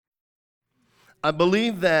I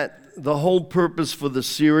believe that the whole purpose for the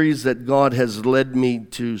series that God has led me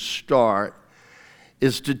to start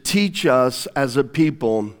is to teach us as a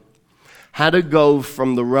people how to go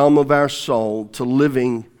from the realm of our soul to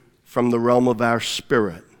living from the realm of our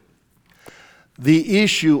spirit. The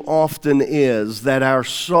issue often is that our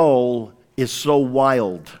soul is so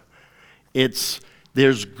wild.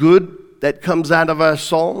 There's good that comes out of our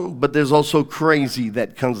soul, but there's also crazy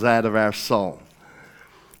that comes out of our soul.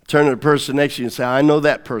 Turn to the person next to you and say, I know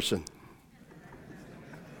that person.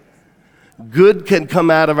 Good can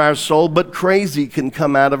come out of our soul, but crazy can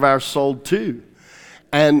come out of our soul too.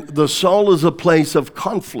 And the soul is a place of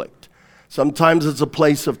conflict. Sometimes it's a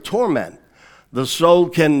place of torment. The soul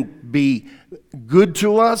can be good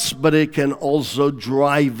to us, but it can also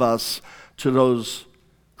drive us to those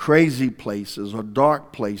crazy places or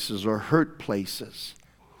dark places or hurt places.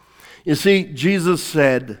 You see, Jesus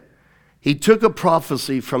said, he took a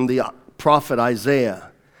prophecy from the prophet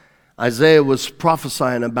Isaiah. Isaiah was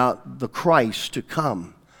prophesying about the Christ to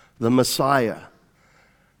come, the Messiah.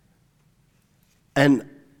 And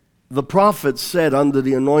the prophet said, under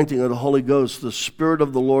the anointing of the Holy Ghost, the Spirit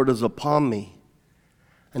of the Lord is upon me,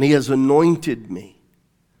 and he has anointed me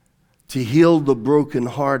to heal the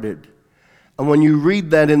brokenhearted. And when you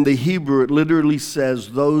read that in the Hebrew, it literally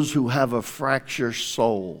says, those who have a fractured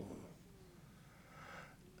soul.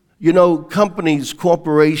 You know, companies,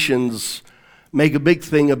 corporations make a big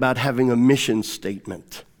thing about having a mission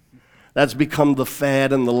statement. That's become the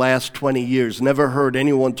fad in the last 20 years. Never heard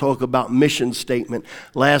anyone talk about mission statement.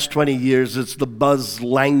 Last 20 years, it's the buzz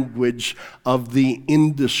language of the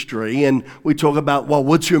industry. And we talk about, well,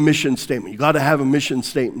 what's your mission statement? You got to have a mission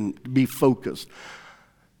statement to be focused.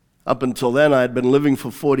 Up until then, I had been living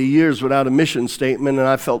for 40 years without a mission statement, and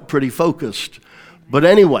I felt pretty focused. But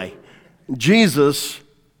anyway, Jesus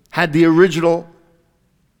had the original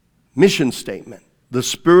mission statement. The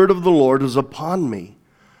Spirit of the Lord is upon me.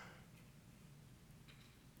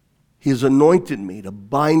 He has anointed me to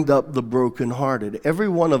bind up the brokenhearted. Every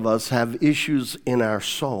one of us have issues in our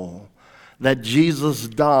soul that Jesus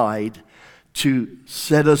died to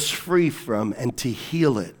set us free from and to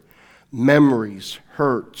heal it. Memories,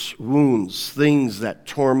 hurts, wounds, things that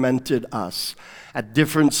tormented us at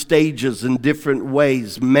different stages in different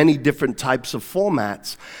ways, many different types of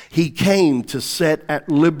formats. He came to set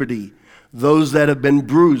at liberty those that have been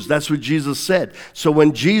bruised. That's what Jesus said. So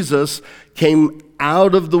when Jesus came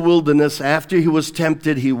out of the wilderness after he was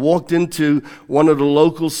tempted, he walked into one of the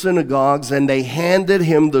local synagogues and they handed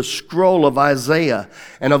him the scroll of Isaiah.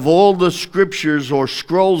 And of all the scriptures or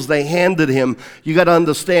scrolls they handed him, you got to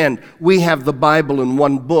understand, we have the Bible in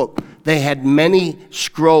one book. They had many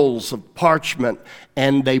scrolls of parchment,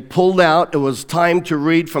 and they pulled out. It was time to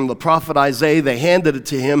read from the prophet Isaiah. They handed it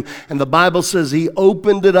to him, and the Bible says he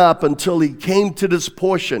opened it up until he came to this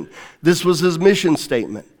portion. This was his mission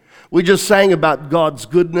statement. We just sang about God's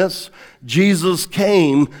goodness. Jesus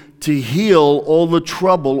came to heal all the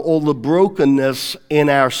trouble, all the brokenness in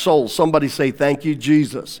our soul. Somebody say, thank you,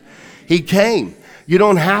 Jesus. He came. You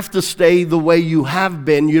don't have to stay the way you have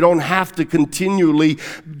been. You don't have to continually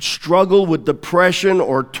struggle with depression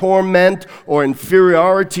or torment or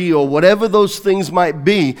inferiority or whatever those things might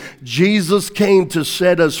be. Jesus came to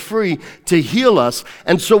set us free, to heal us.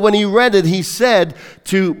 And so when he read it, he said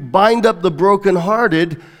to bind up the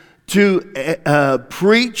brokenhearted, to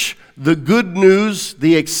preach the good news,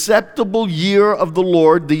 the acceptable year of the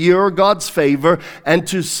Lord, the year of God's favor, and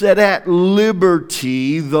to set at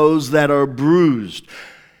liberty those that are bruised.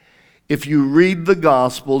 If you read the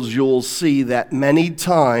Gospels, you'll see that many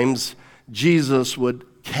times Jesus would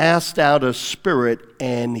cast out a spirit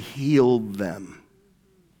and heal them.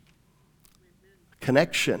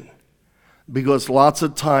 Connection. Because lots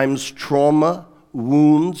of times trauma,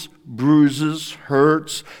 wounds, bruises,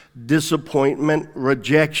 hurts, disappointment,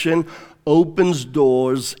 rejection opens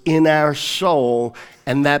doors in our soul,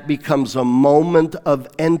 and that becomes a moment of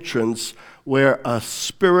entrance where a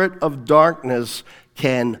spirit of darkness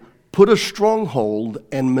can put a stronghold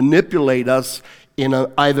and manipulate us in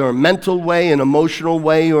either a mental way, an emotional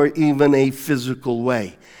way, or even a physical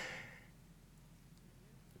way.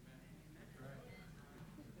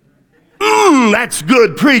 That's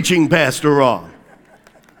good preaching, Pastor Rob.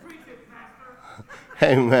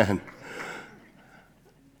 Amen.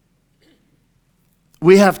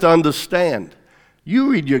 We have to understand. You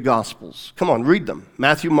read your Gospels. Come on, read them.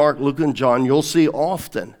 Matthew, Mark, Luke, and John. You'll see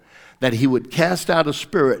often that he would cast out a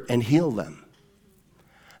spirit and heal them.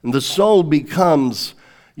 And the soul becomes,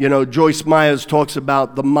 Joyce Myers talks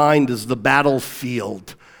about the mind as the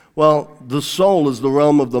battlefield. Well, the soul is the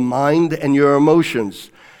realm of the mind and your emotions.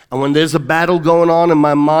 And when there's a battle going on in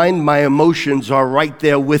my mind, my emotions are right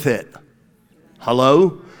there with it.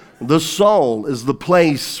 Hello? The soul is the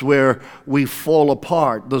place where we fall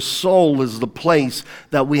apart. The soul is the place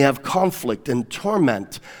that we have conflict and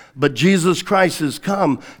torment. But Jesus Christ has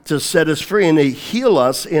come to set us free and to heal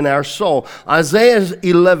us in our soul. Isaiah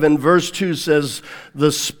 11 verse 2 says,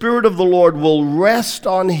 "The Spirit of the Lord will rest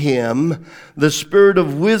on him, the Spirit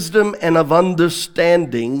of wisdom and of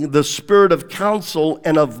understanding, the Spirit of counsel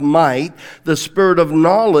and of might, the Spirit of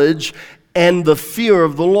knowledge and the fear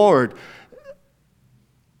of the Lord."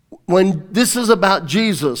 When this is about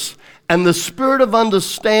Jesus and the spirit of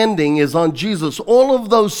understanding is on Jesus, all of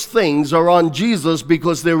those things are on Jesus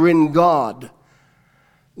because they're in God.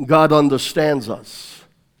 God understands us.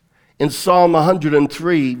 In Psalm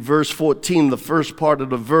 103, verse 14, the first part of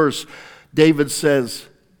the verse, David says,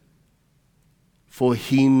 "For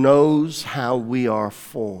he knows how we are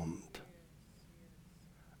formed."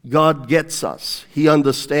 God gets us. He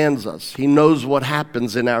understands us. He knows what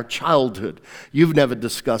happens in our childhood. You've never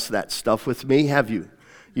discussed that stuff with me, have you?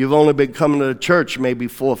 You've only been coming to church maybe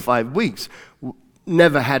 4 or 5 weeks.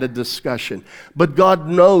 Never had a discussion. But God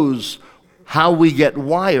knows how we get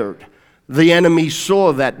wired. The enemy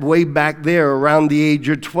saw that way back there around the age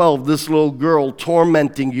of 12, this little girl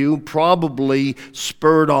tormenting you, probably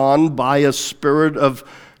spurred on by a spirit of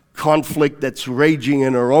conflict that's raging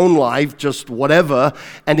in her own life, just whatever,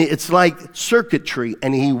 and it's like circuitry,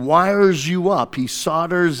 and he wires you up, he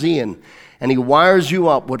solders in, and he wires you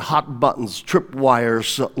up with hot buttons,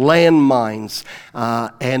 tripwires, landmines,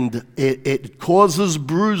 and it causes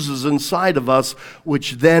bruises inside of us,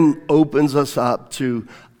 which then opens us up to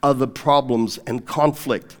other problems and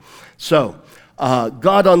conflict. So,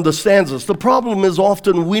 God understands us. The problem is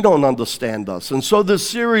often we don't understand us. And so this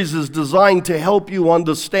series is designed to help you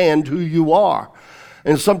understand who you are.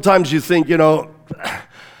 And sometimes you think,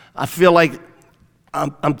 I feel like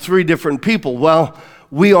I'm 3 different people. Well,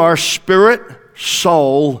 we are spirit,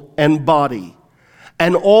 soul, and body.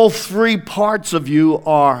 And all 3 parts of you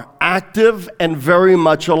are active and very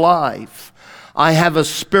much alive. I have a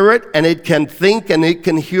spirit, and it can think, and it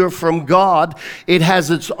can hear from God. It has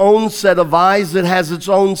its own set of eyes. It has its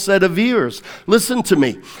own set of ears. Listen to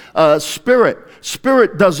me.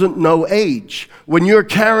 Spirit doesn't know age. When you're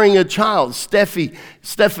carrying a child, Stephanie,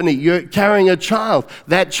 you're carrying a child.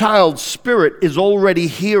 That child's spirit is already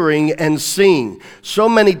hearing and seeing. So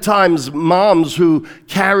many times, moms who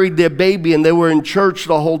carried their baby and they were in church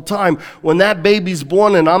the whole time, when that baby's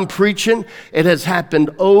born and I'm preaching, it has happened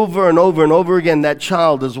over and over and over again. That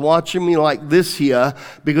child is watching me like this here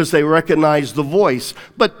because they recognize the voice.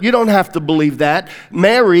 But you don't have to believe that.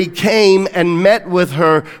 Mary came and met with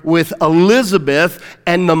Elizabeth,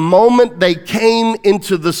 and the moment they came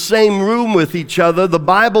into the same room with each other, the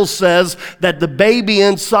Bible says that the baby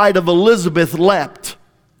inside of Elizabeth leapt.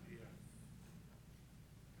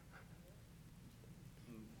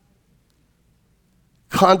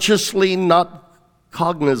 Consciously not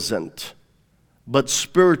cognizant, but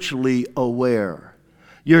spiritually aware.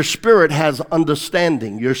 Your spirit has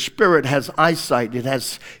understanding. Your spirit has eyesight. It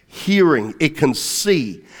has hearing. It can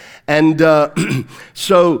see. And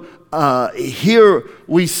here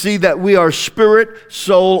we see that we are spirit,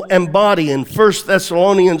 soul, and body. In 1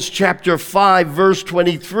 Thessalonians chapter 5, verse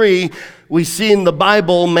 23, we see in the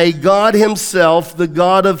Bible, "May God himself, the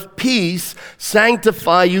God of peace,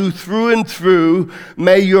 sanctify you through and through.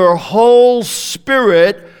 May your whole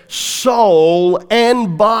spirit, soul,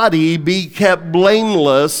 and body be kept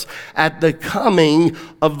blameless at the coming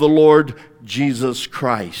of the Lord Jesus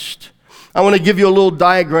Christ." I want to give you a little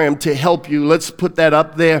diagram to help you. Let's put that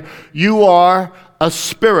up there. You are a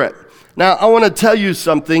spirit. Now, I want to tell you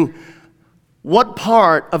something. What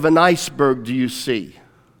part of an iceberg do you see?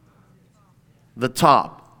 The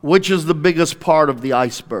top. Which is the biggest part of the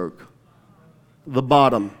iceberg? The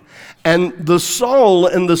bottom. And the soul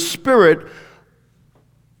and the spirit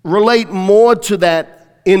relate more to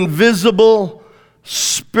that invisible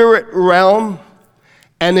spirit realm,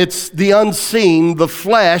 and it's the unseen, the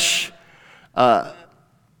flesh.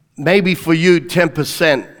 Maybe for you,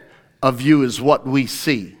 10% of you is what we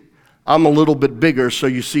see. I'm a little bit bigger, so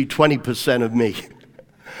you see 20% of me.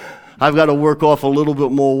 I've got to work off a little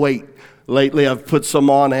bit more weight. Lately, I've put some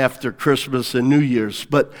on after Christmas and New Year's.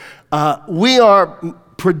 But we are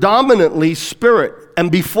predominantly spirit.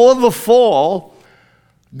 And before the fall,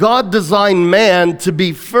 God designed man to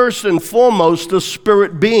be first and foremost a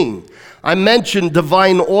spirit being. I mentioned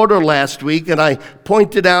divine order last week, and I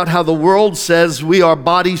pointed out how the world says we are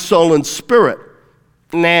body, soul, and spirit.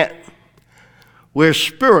 Nah, we're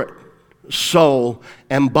spirit, soul,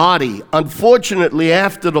 and body. Unfortunately,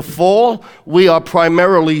 after the fall, we are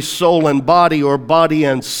primarily soul and body, or body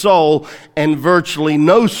and soul, and virtually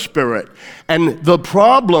no spirit. And the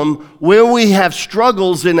problem where we have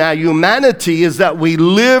struggles in our humanity is that we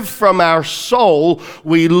live from our soul,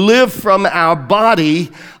 we live from our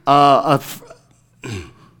body. I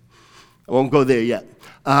won't go there yet.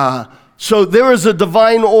 So there is a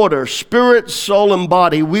divine order, spirit, soul, and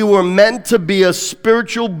body. We were meant to be a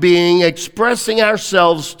spiritual being expressing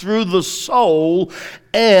ourselves through the soul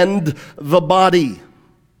and the body.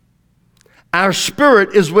 Our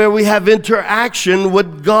spirit is where we have interaction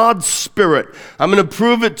with God's spirit. I'm going to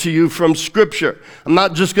prove it to you from Scripture. I'm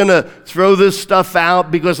not just going to throw this stuff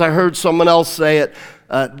out because I heard someone else say it.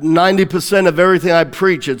 90% of everything I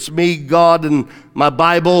preach, it's me, God, and my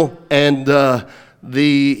Bible, and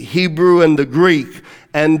the Hebrew and the Greek.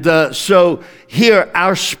 And so here,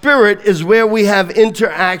 our spirit is where we have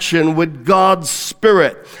interaction with God's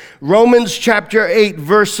spirit. Romans chapter 8,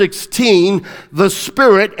 verse 16, the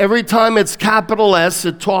Spirit, every time it's capital S,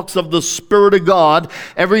 it talks of the Spirit of God.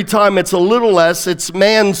 Every time it's a little s, it's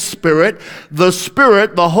man's spirit. The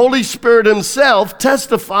Spirit, the Holy Spirit himself,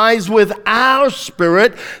 testifies with our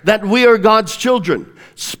spirit that we are God's children.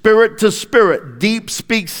 Spirit to spirit. Deep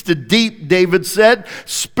speaks to deep, David said.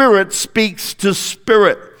 Spirit speaks to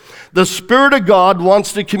spirit. The Spirit of God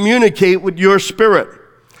wants to communicate with your spirit.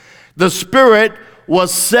 The Spirit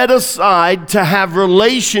was set aside to have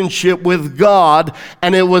relationship with God,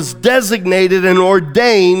 and it was designated and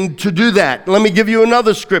ordained to do that. Let me give you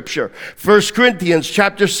another scripture. 1 Corinthians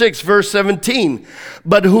chapter 6, verse 17.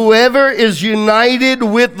 But whoever is united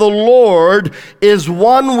with the Lord is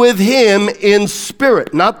one with him in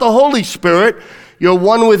spirit. Not the Holy Spirit. You're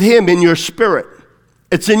one with him in your spirit.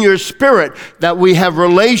 It's in your spirit that we have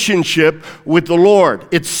relationship with the Lord.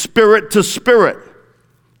 It's spirit to spirit.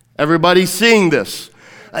 Everybody's seeing this.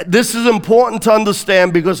 This is important to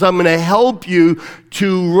understand because I'm going to help you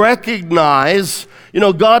to recognize,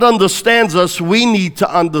 God understands us. We need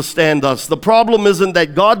to understand us. The problem isn't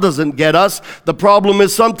that God doesn't get us. The problem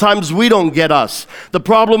is sometimes we don't get us. The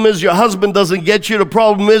problem is your husband doesn't get you. The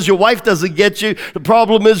problem is your wife doesn't get you. The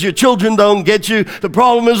problem is your children don't get you. The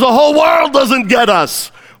problem is the whole world doesn't get us.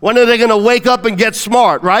 When are they going to wake up and get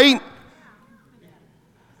smart, right?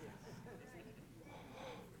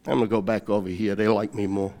 I'm going to go back over here. They like me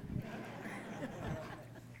more.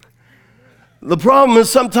 The problem is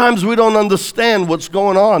sometimes we don't understand what's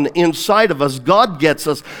going on inside of us. God gets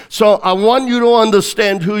us. So I want you to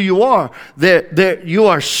understand who you are. You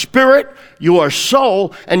are spirit, you are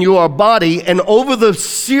soul, and you are body. And over the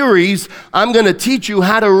series, I'm going to teach you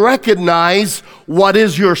how to recognize what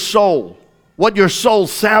is your soul. What your soul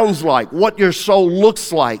sounds like, what your soul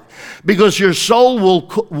looks like. Because your soul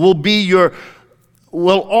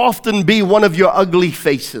will often be one of your ugly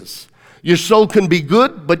faces. Your soul can be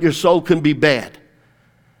good, but your soul can be bad.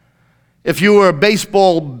 If you were a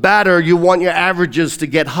baseball batter, you want your averages to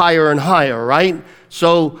get higher and higher, right?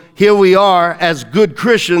 So here we are as good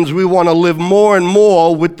Christians, we want to live more and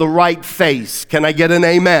more with the right face. Can I get an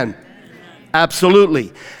amen?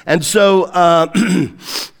 Absolutely. And so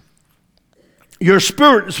your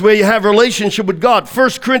spirit is where you have a relationship with God. 1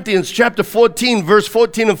 Corinthians chapter 14, verse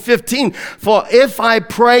 14 and 15. For if I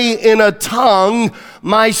pray in a tongue,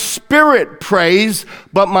 my spirit prays,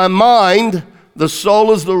 but my mind, the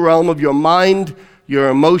soul is the realm of your mind, your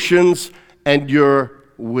emotions, and your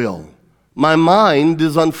will. My mind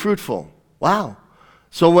is unfruitful. Wow.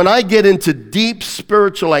 So when I get into deep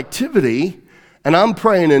spiritual activity and I'm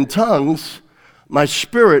praying in tongues, my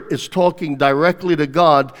spirit is talking directly to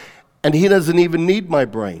God, and he doesn't even need my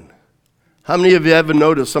brain. How many of you ever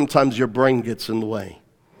noticed sometimes your brain gets in the way?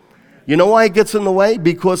 You know why it gets in the way?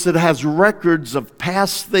 Because it has records of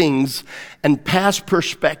past things and past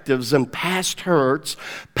perspectives and past hurts,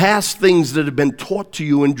 past things that have been taught to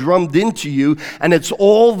you and drummed into you, and it's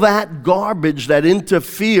all that garbage that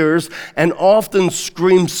interferes and often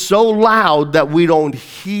screams so loud that we don't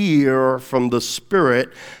hear from the Spirit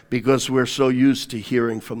because we're so used to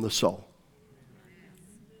hearing from the soul.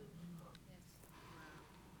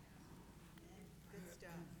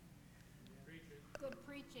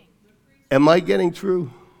 Am I getting through?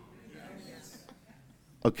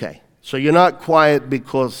 Okay. So you're not quiet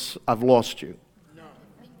because I've lost you.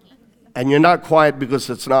 And you're not quiet because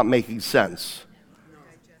it's not making sense.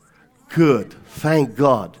 Good. Thank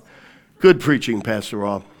God. Good preaching, Pastor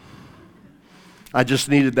Rob. I just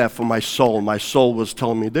needed that for my soul. My soul was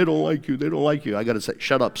telling me, they don't like you, they don't like you. I got to say,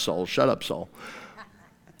 shut up, soul, shut up, soul.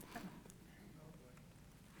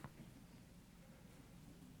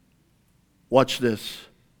 Watch this.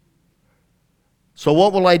 So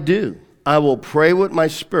what will I do? I will pray with my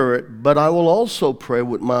spirit, but I will also pray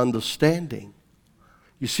with my understanding.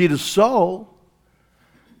 You see, the soul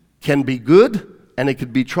can be good and it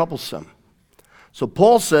could be troublesome. So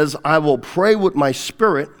Paul says, I will pray with my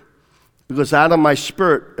spirit, because out of my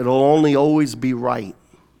spirit, it'll only always be right.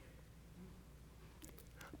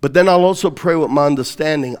 But then I'll also pray with my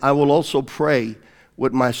understanding. I will also pray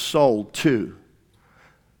with my soul too.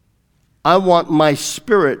 I want my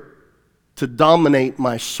spirit to dominate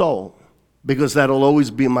my soul, because that'll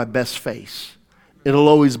always be my best face. It'll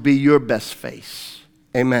always be your best face.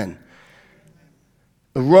 Amen.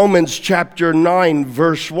 Romans chapter 9,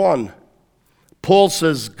 verse 1. Paul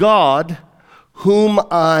says, God, whom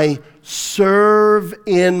I serve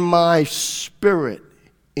in my spirit,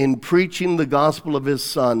 in preaching the gospel of his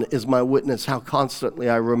Son, is my witness how constantly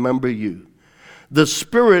I remember you. The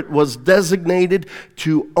Spirit was designated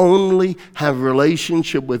to only have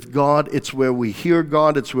relationship with God. It's where we hear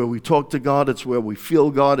God. It's where we talk to God. It's where we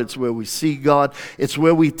feel God. It's where we see God. It's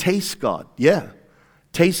where we taste God. Yeah,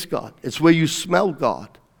 taste God. It's where you smell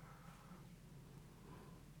God.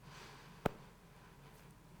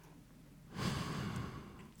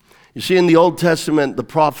 You see, in the Old Testament, the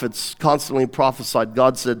prophets constantly prophesied.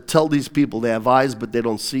 God said, tell these people they have eyes, but they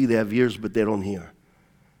don't see. They have ears, but they don't hear.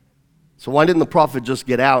 So why didn't the prophet just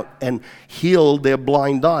get out and heal their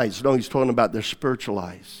blind eyes? No, he's talking about their spiritual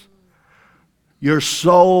eyes. Your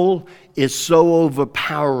soul is so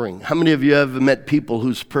overpowering. How many of you ever met people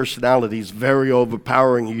whose personality is very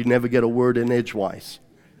overpowering and you never get a word in edgewise?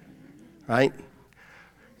 Right?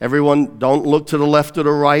 Everyone, don't look to the left or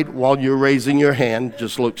the right while you're raising your hand.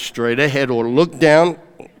 Just look straight ahead or look down.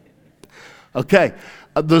 Okay.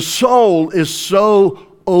 The soul is so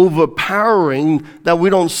overpowering that we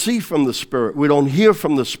don't see from the Spirit. We don't hear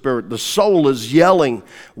from the Spirit. The soul is yelling,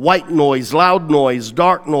 white noise, loud noise,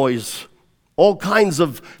 dark noise, all kinds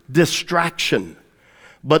of distraction.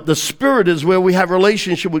 But the Spirit is where we have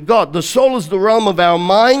relationship with God. The soul is the realm of our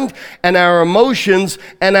mind and our emotions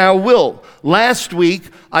and our will. Last week,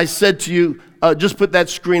 I said to you, just put that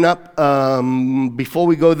screen up before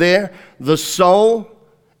we go there. The soul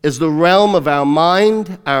is the realm of our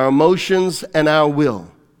mind, our emotions, and our will.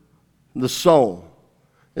 The soul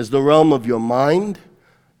is the realm of your mind,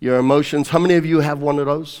 your emotions. How many of you have one of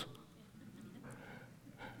those?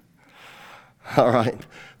 All right.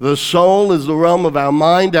 The soul is the realm of our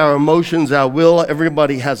mind, our emotions, our will.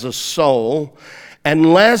 Everybody has a soul.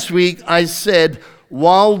 And last week I said,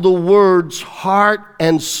 while the words heart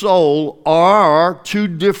and soul are two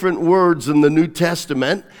different words in the New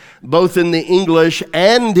Testament, both in the English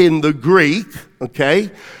and in the Greek,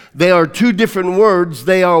 okay? They are two different words.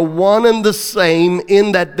 They are one and the same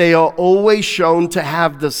in that they are always shown to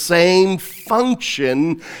have the same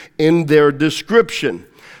function in their description.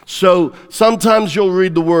 So sometimes you'll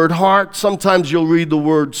read the word heart, sometimes you'll read the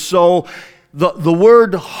word soul. The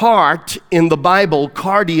word heart in the Bible,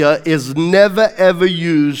 cardia, is never ever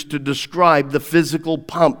used to describe the physical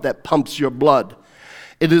pump that pumps your blood.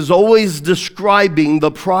 It is always describing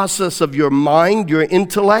the process of your mind, your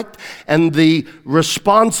intellect, and the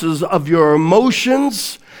responses of your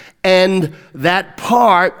emotions, and that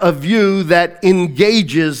part of you that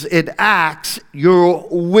engages, it acts, your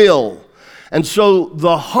will. And so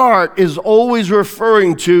the heart is always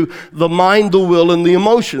referring to the mind, the will, and the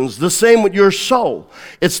emotions. The same with your soul.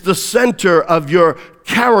 It's the center of your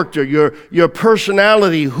character, your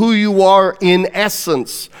personality, who you are in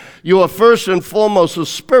essence. You are first and foremost a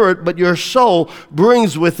spirit, but your soul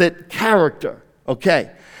brings with it character.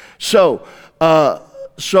 Okay, so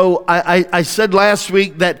I said last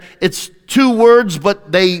week that it's two words,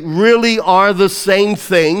 but they really are the same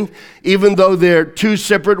thing, even though they're two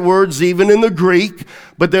separate words, even in the Greek,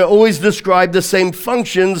 but they always describe the same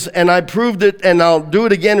functions, and I proved it, and I'll do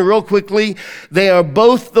it again real quickly. They are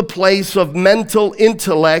both the place of mental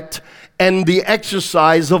intellect and the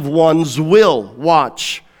exercise of one's will.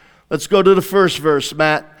 Watch. Let's go to the first verse,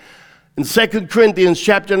 Matt. In 2 Corinthians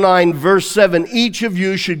chapter 9, verse 7, each of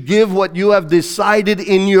you should give what you have decided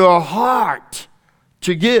in your heart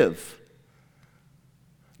to give.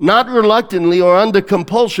 Not reluctantly or under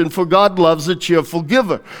compulsion, for God loves a cheerful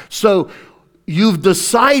giver. So you've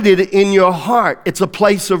decided in your heart. It's a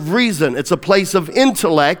place of reason. It's a place of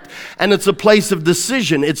intellect, and it's a place of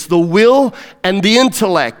decision. It's the will and the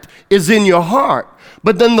intellect is in your heart.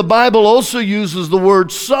 But then the Bible also uses the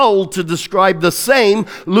word soul to describe the same.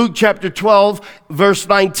 Luke chapter 12, verse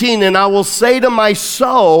 19, and I will say to my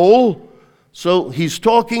soul, so he's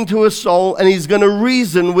talking to his soul, and he's going to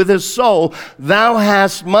reason with his soul. Thou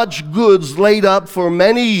hast much goods laid up for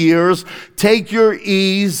many years. Take your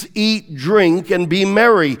ease, eat, drink, and be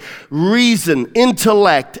merry. Reason,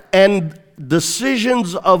 intellect, and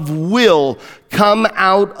decisions of will come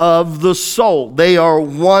out of the soul. They are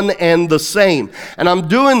one and the same. And I'm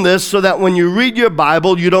doing this so that when you read your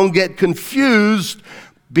Bible, you don't get confused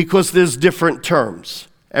because there's different terms.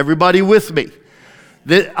 Everybody with me?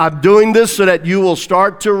 I'm doing this so that you will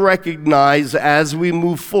start to recognize as we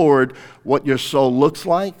move forward what your soul looks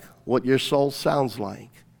like, what your soul sounds like.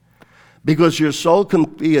 Because your soul can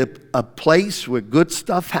be a place where good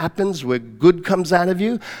stuff happens, where good comes out of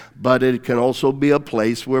you, but it can also be a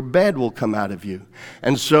place where bad will come out of you.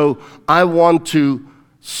 And so I want to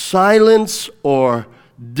silence or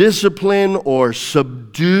discipline or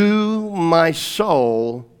subdue my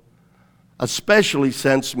soul, especially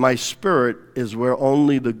since my spirit is where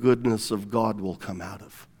only the goodness of God will come out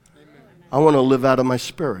of. Amen. I want to live out of my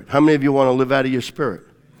spirit. How many of you want to live out of your spirit?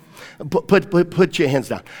 Put your hands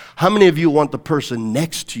down. How many of you want the person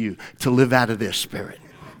next to you to live out of their spirit?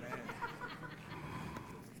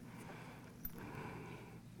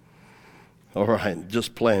 All right,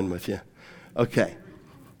 just playing with you. Okay.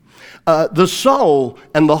 The soul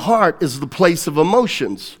and the heart is the place of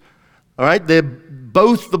emotions. All right, they're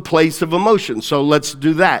both the place of emotion. So let's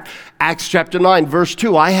do that. Acts chapter 9, verse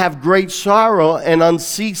 2. I have great sorrow and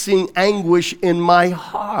unceasing anguish in my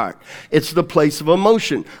heart. It's the place of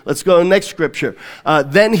emotion. Let's go to the next scripture.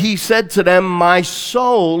 Then he said to them, my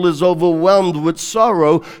soul is overwhelmed with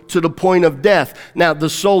sorrow to the point of death. Now, the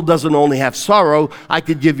soul doesn't only have sorrow. I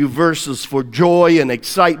could give you verses for joy and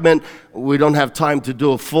excitement. We don't have time to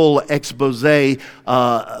do a full expose.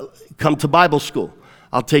 Come to Bible school.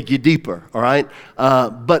 I'll take you deeper, all right?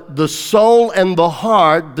 But the soul and the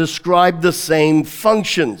heart describe the same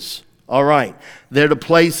functions, all right? They're the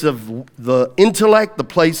place of the intellect, the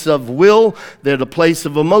place of will, they're the place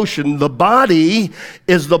of emotion. The body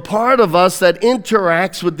is the part of us that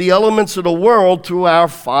interacts with the elements of the world through our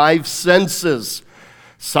five senses: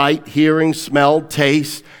 sight, hearing, smell,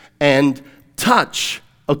 taste, and touch.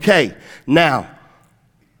 Okay, now,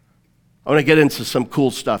 I want to get into some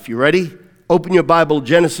cool stuff. You ready? Open your Bible,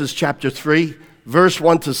 Genesis chapter 3, verse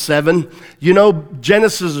 1 to 7. You know,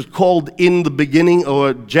 Genesis is called in the beginning,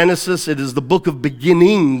 or Genesis, it is the book of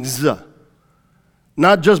beginnings.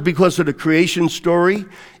 Not just because of the creation story.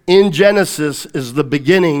 In Genesis is the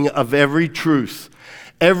beginning of every truth.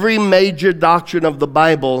 Every major doctrine of the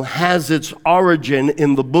Bible has its origin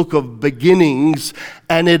in the book of beginnings,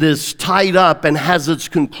 and it is tied up and has its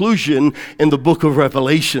conclusion in the book of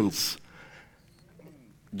Revelations.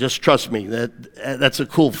 Just trust me, that's a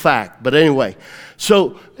cool fact. But anyway,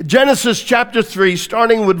 so Genesis chapter 3,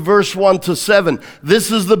 starting with verse 1 to 7.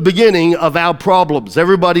 This is the beginning of our problems.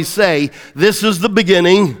 Everybody say, this is the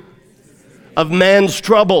beginning of man's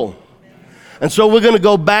trouble. And so we're going to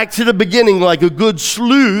go back to the beginning like a good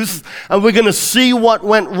sleuth, and we're going to see what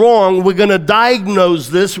went wrong. We're going to diagnose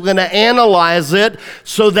this. We're going to analyze it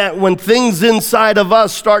so that when things inside of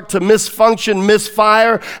us start to misfunction,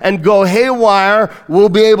 misfire, and go haywire, we'll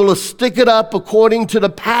be able to stick it up according to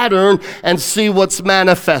the pattern and see what's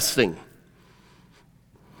manifesting.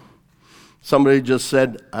 Somebody just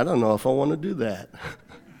said, I don't know if I want to do that.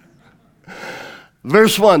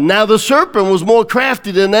 Verse 1, now the serpent was more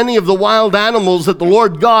crafty than any of the wild animals that the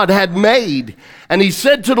Lord God had made. And he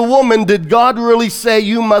said to the woman, did God really say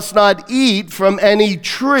you must not eat from any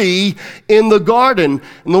tree in the garden?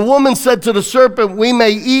 And the woman said to the serpent, we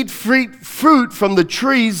may eat fruit from the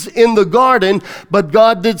trees in the garden, but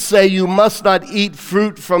God did say you must not eat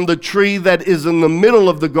fruit from the tree that is in the middle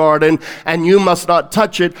of the garden, and you must not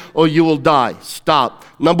touch it or you will die. Stop.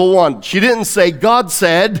 Number one, she didn't say, God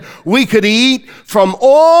said we could eat from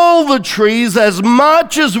all the trees as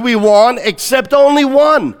much as we want, except only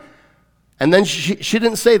one. And then she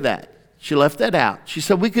didn't say that. She left that out. She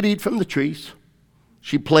said we could eat from the trees.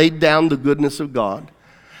 She played down the goodness of God.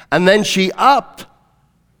 And then she upped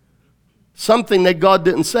something that God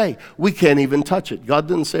didn't say. We can't even touch it. God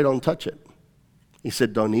didn't say don't touch it. He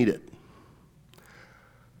said don't eat it.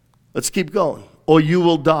 Let's keep going. Or you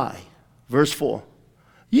will die. Verse 4.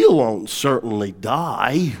 You won't certainly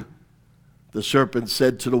die, the serpent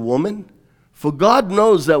said to the woman. For God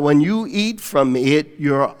knows that when you eat from it,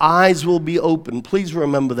 your eyes will be opened. Please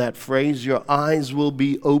remember that phrase, your eyes will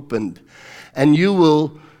be opened. And you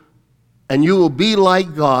will be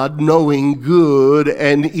like God, knowing good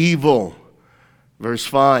and evil. Verse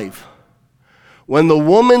 5. When the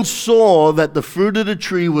woman saw that the fruit of the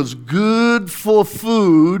tree was good for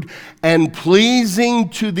food and pleasing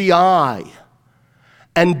to the eye,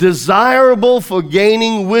 and desirable for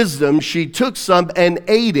gaining wisdom, she took some and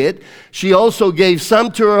ate it. She also gave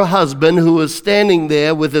some to her husband, who was standing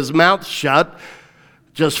there with his mouth shut,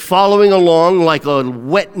 just following along like a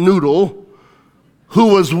wet noodle.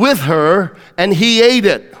 who was with her, and he ate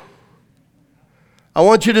it. I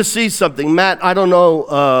want you to see something. Matt, I don't know,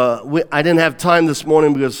 I didn't have time this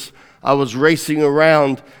morning because I was racing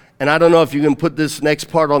around, and I don't know if you can put this next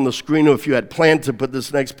part on the screen or if you had planned to put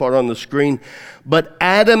this next part on the screen, but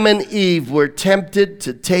Adam and Eve were tempted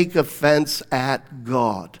to take offense at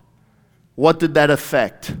God. What did that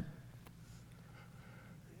affect?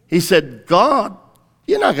 He said, God,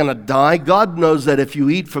 you're not going to die. God knows that if you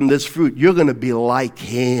eat from this fruit, you're going to be like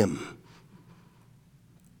him.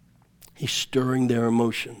 He's stirring their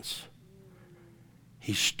emotions.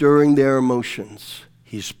 He's stirring their emotions.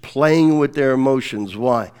 He's playing with their emotions.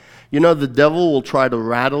 Why? You know, the devil will try to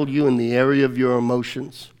rattle you in the area of your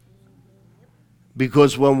emotions.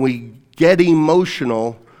 Because when we get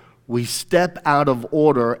emotional, we step out of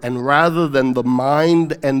order, and rather than the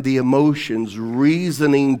mind and the emotions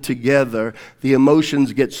reasoning together, the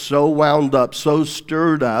emotions get so wound up, so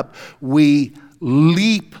stirred up, we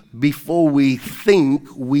leap before we think,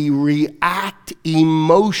 we react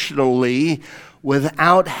emotionally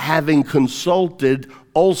without having consulted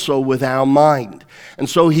also with our mind. And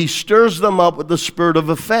so he stirs them up with the spirit of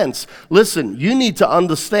offense. Listen, you need to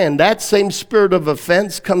understand that same spirit of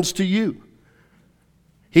offense comes to you.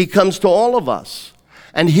 He comes to all of us.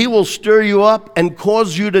 And he will stir you up and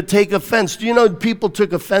cause you to take offense. Do you know people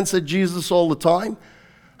took offense at Jesus all the time?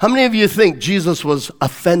 How many of you think Jesus was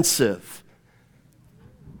offensive?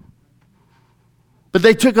 But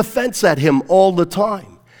they took offense at him all the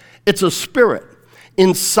time. It's a spirit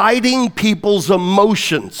inciting people's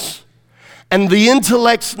emotions. And the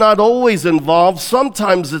intellect's not always involved.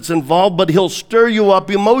 Sometimes it's involved, but he'll stir you up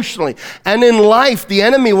emotionally. And in life, the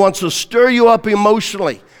enemy wants to stir you up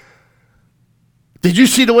emotionally. Did you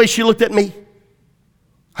see the way she looked at me?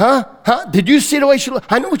 Huh? Did you see the way she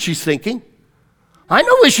looked? I know what she's thinking. I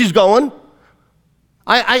know where she's going.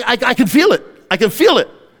 I can feel it. I can feel it.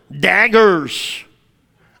 Daggers.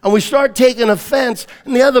 And we start taking offense,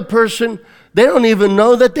 and the other person, they don't even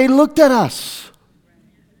know that they looked at us.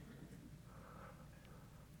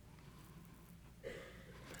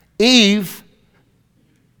 Eve,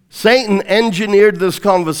 Satan engineered this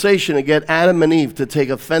conversation to get Adam and Eve to take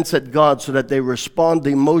offense at God so that they respond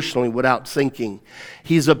emotionally without thinking.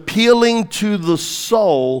 He's appealing to the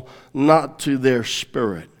soul, not to their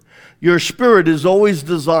spirit. Your spirit is always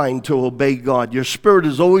designed to obey God. Your spirit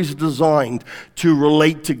is always designed to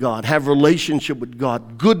relate to God, have relationship with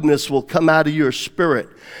God. Goodness will come out of your spirit.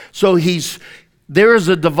 So there is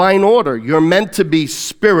a divine order. You're meant to be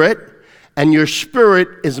spirit, and your spirit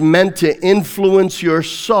is meant to influence your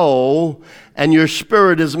soul, and your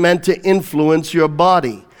spirit is meant to influence your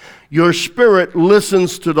body. Your spirit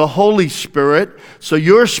listens to the Holy Spirit, so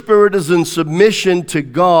your spirit is in submission to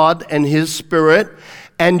God and His Spirit,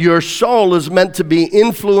 and your soul is meant to be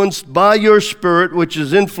influenced by your spirit, which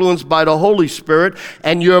is influenced by the Holy Spirit,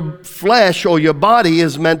 and your flesh or your body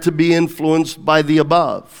is meant to be influenced by the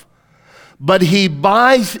above. But he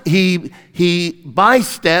bysteps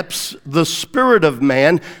the spirit of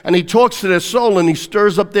man, and he talks to their soul, and he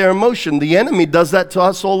stirs up their emotion. The enemy does that to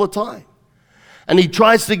us all the time. And he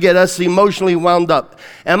tries to get us emotionally wound up.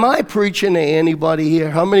 Am I preaching to anybody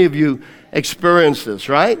here? How many of you experienced this,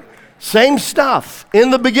 right? Same stuff. In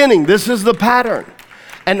the beginning, this is the pattern.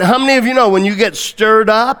 And how many of you know when you get stirred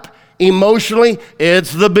up emotionally,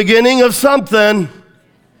 it's the beginning of something.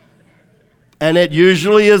 And it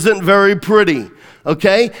usually isn't very pretty,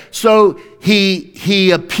 okay? So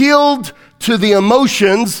he appealed to the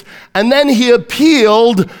emotions, and then he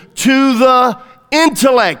appealed to the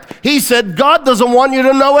intellect. He said, God doesn't want you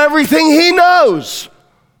to know everything He knows.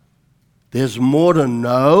 There's more to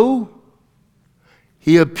know.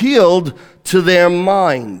 He appealed to their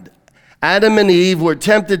mind. Adam and Eve were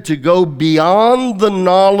tempted to go beyond the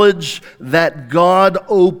knowledge that God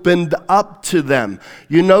opened up to them.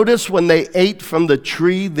 You notice when they ate from the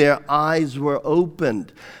tree, their eyes were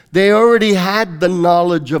opened. They already had the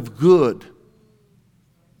knowledge of good.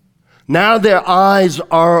 Now their eyes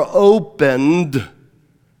are opened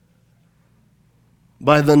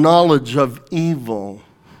by the knowledge of evil.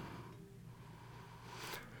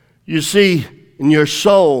 You see, in your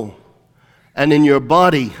soul and in your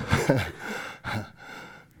body,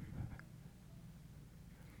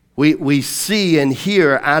 we see and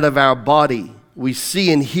hear out of our body. We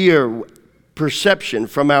see and hear perception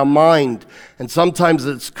from our mind, and sometimes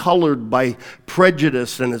it's colored by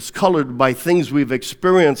prejudice, and it's colored by things we've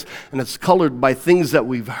experienced, and it's colored by things that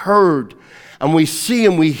we've heard. And we see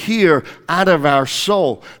and we hear out of our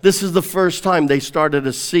soul. This is the first time they started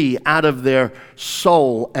to see out of their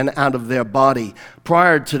soul and out of their body.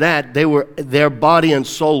 Prior to that, their body and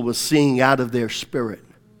soul was seeing out of their spirit.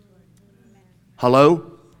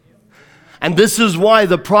 Hello? And this is why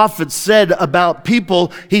the prophet said about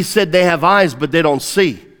people, he said they have eyes, but they don't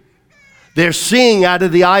see. They're seeing out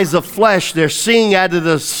of the eyes of flesh. They're seeing out of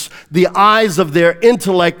the eyes of their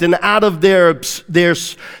intellect and out of their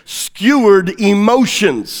skewered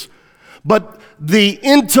emotions. But the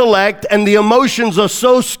intellect and the emotions are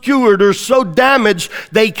so skewered or so damaged,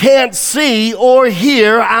 they can't see or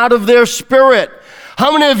hear out of their spirit.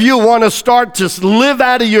 How many of you want to start to live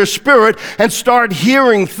out of your spirit and start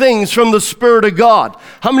hearing things from the Spirit of God?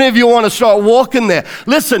 How many of you want to start walking there?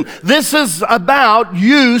 Listen, this is about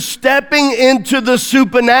you stepping into the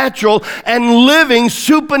supernatural and living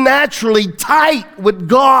supernaturally tight with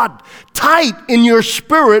God, tight in your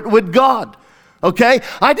spirit with God. Okay?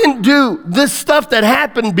 I didn't do this stuff that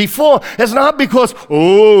happened before. It's not because,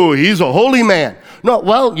 oh, he's a holy man. No,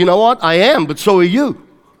 well, you know what? I am, but so are you.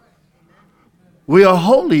 We are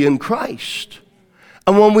holy in Christ.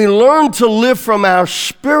 And when we learn to live from our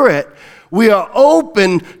spirit, we are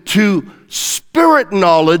open to spirit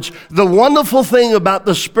knowledge. The wonderful thing about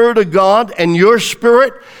the Spirit of God and your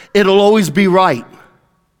spirit, it'll always be right.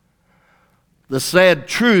 The sad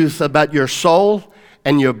truth about your soul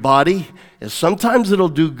and your body is sometimes it'll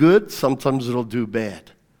do good, sometimes it'll do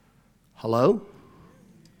bad. Hello?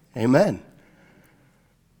 Amen.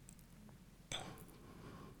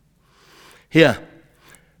 Here,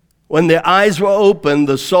 when their eyes were opened,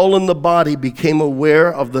 the soul and the body became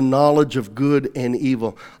aware of the knowledge of good and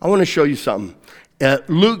evil. I want to show you something.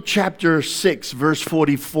 Luke chapter 6, verse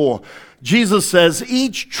 44. Jesus says,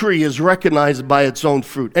 each tree is recognized by its own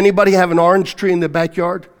fruit. Anybody have an orange tree in their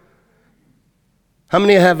backyard? How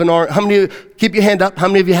many have an orange? How many, keep your hand up. How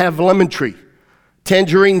many of you have a lemon tree?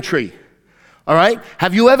 Tangerine tree? All right?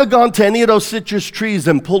 Have you ever gone to any of those citrus trees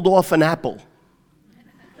and pulled off an apple?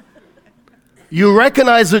 You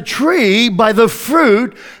recognize a tree by the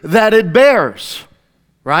fruit that it bears,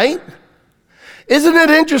 right? Isn't it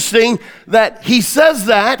interesting that he says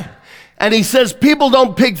that, and he says people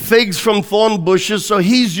don't pick figs from thorn bushes, so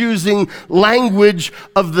he's using language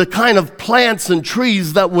of the kind of plants and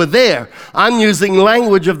trees that were there. I'm using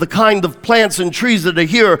language of the kind of plants and trees that are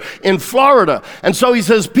here in Florida. And so he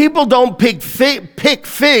says people don't pick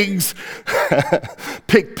figs,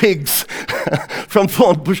 pick pigs from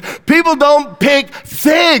thorn bushes. People don't pick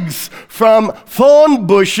figs from thorn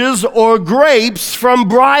bushes or grapes from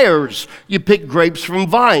briars. You pick grapes from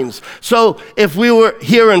vines. So if we were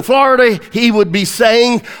here in Florida, he would be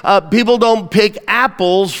saying people don't pick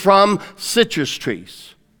apples from citrus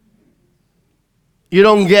trees. You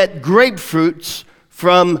don't get grapefruits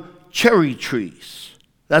from cherry trees.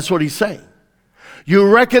 That's what he's saying. You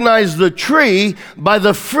recognize the tree by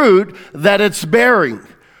the fruit that it's bearing.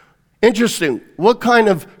 Interesting. What kind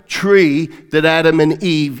of tree did Adam and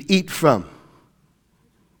Eve eat from?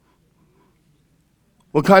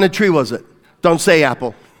 What kind of tree was it? Don't say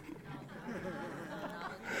apple.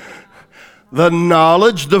 The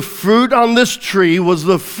knowledge, the fruit on this tree was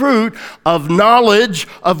the fruit of knowledge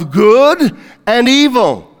of good and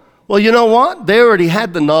evil. Well, you know what? They already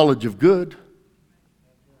had the knowledge of good.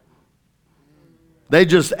 They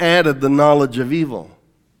just added the knowledge of evil.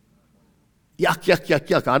 Yuck, yuck, yuck,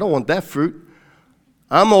 yuck. I don't want that fruit.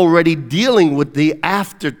 I'm already dealing with the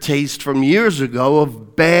aftertaste from years ago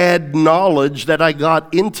of bad knowledge that I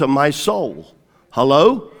got into my soul.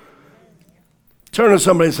 Hello? Turn to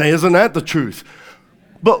somebody and say, isn't that the truth?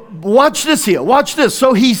 But watch this here. Watch this.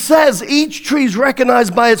 So he says each tree is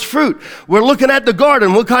recognized by its fruit. We're looking at the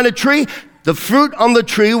garden. What kind of tree? The fruit on the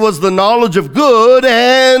tree was the knowledge of good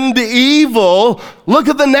and evil. Look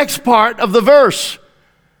at the next part of the verse.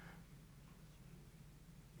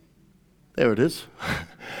 There it is.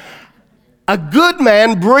 A good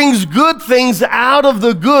man brings good things out of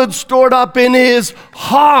the good stored up in his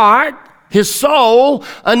heart, his soul.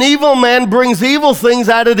 An evil man brings evil things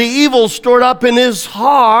out of the evil stored up in his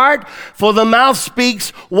heart, for the mouth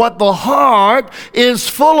speaks what the heart is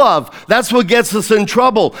full of. That's what gets us in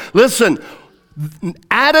trouble. Listen,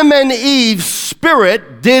 Adam and Eve's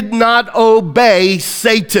spirit did not obey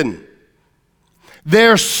Satan.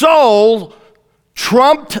 Their soul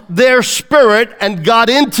trumped their spirit and got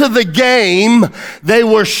into the game. They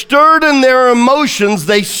were stirred in their emotions.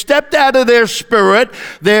 They stepped out of their spirit.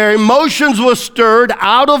 Their emotions were stirred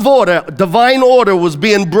out of order. Divine order was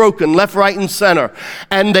being broken left, right, and center.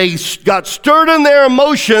 And they got stirred in their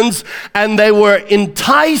emotions, and they were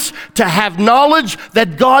enticed to have knowledge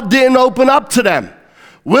that God didn't open up to them.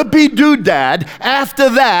 Whippy-doo-dad, after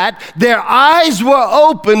that, their eyes were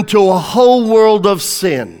open to a whole world of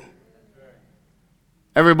sin.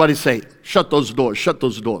 Everybody say, shut those doors, shut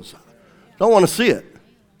those doors. Don't want to see it.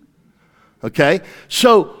 Okay?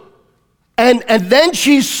 So And then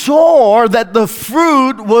she saw that the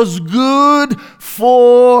fruit was good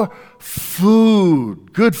for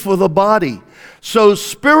food, good for the body. So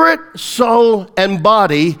spirit, soul, and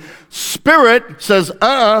body. Spirit says,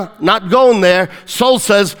 not going there. Soul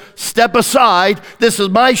says, step aside. This is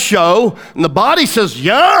my show. And the body says,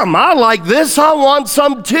 yum, I like this. I want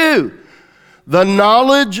some too. The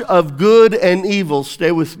knowledge of good and evil,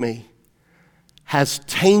 stay with me, has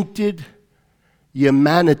tainted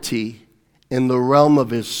humanity in the realm of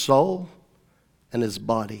his soul and his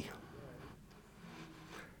body.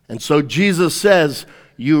 And so Jesus says,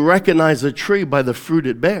 you recognize a tree by the fruit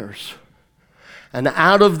it bears. And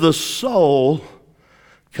out of the soul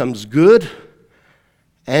comes good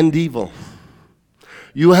and evil.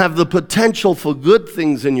 You have the potential for good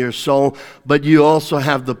things in your soul, but you also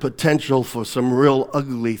have the potential for some real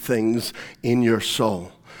ugly things in your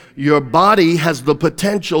soul. Your body has the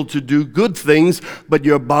potential to do good things, but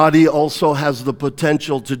your body also has the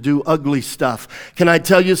potential to do ugly stuff. Can I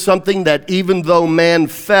tell you something? That even though man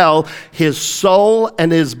fell, his soul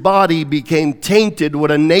and his body became tainted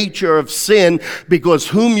with a nature of sin, because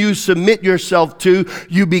whom you submit yourself to,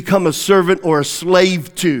 you become a servant or a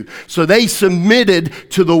slave to. So they submitted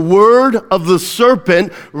to the word of the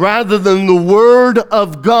serpent rather than the word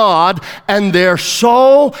of God, and their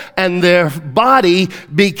soul and their body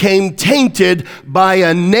became tainted by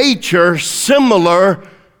a nature similar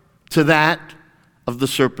to that of the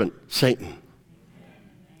serpent, Satan.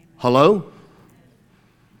 Hello?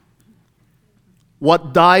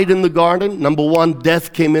 What died in the garden? Number one,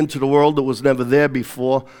 death came into the world that was never there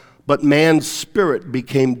before, but man's spirit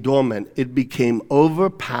became dormant. It became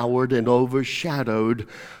overpowered and overshadowed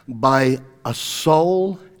by a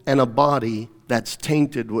soul and a body that's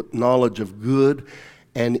tainted with knowledge of good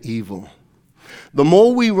and evil. The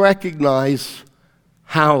more we recognize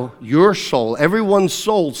how your soul, everyone's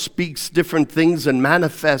soul speaks different things and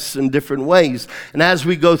manifests in different ways. And as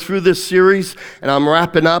we go through this series, and I'm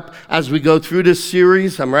wrapping up, as we go through this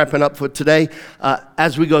series, I'm wrapping up for today.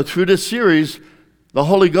 As we go through this series, the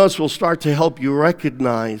Holy Ghost will start to help you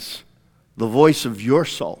recognize the voice of your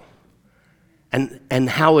soul and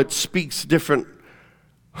how it speaks different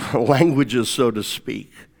languages, so to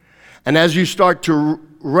speak. And as you start to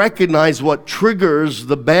recognize what triggers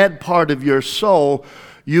the bad part of your soul,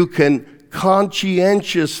 you can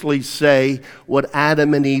conscientiously say what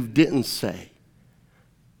Adam and Eve didn't say.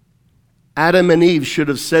 Adam and Eve should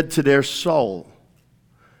have said to their soul.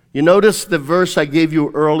 You notice the verse I gave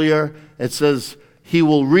you earlier? It says, he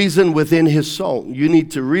will reason within his soul. You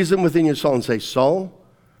need to reason within your soul and say, soul,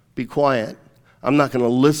 be quiet. I'm not going to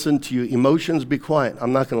listen to you. Emotions, be quiet.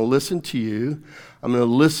 I'm not going to listen to you. I'm going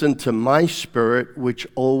to listen to my spirit, which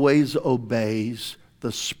always obeys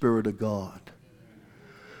the Spirit of God.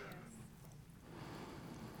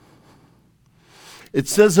 It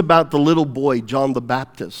says about the little boy, John the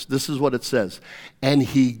Baptist. This is what it says. And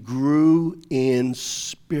he grew in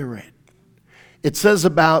spirit. It says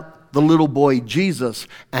about the little boy, Jesus,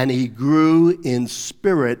 and he grew in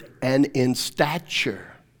spirit and in stature.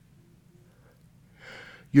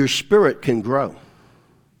 Your spirit can grow.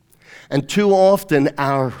 And too often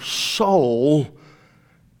our soul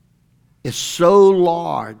is so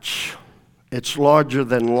large, it's larger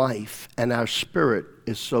than life, and our spirit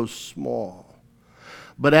is so small.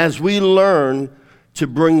 But as we learn to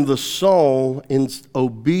bring the soul in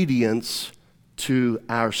obedience to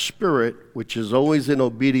our spirit, which is always in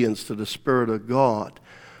obedience to the Spirit of God,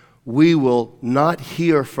 we will not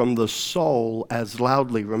hear from the soul as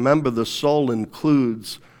loudly. Remember, the soul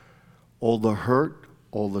includes all the hurt,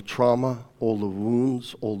 all the trauma, all the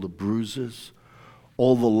wounds, all the bruises,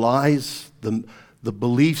 all the lies, the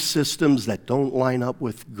belief systems that don't line up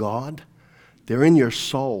with God. They're in your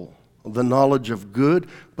soul. The knowledge of good,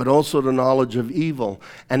 but also the knowledge of evil.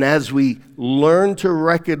 And as we learn to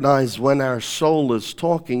recognize when our soul is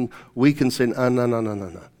talking, we can say, no,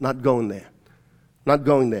 not going there. Not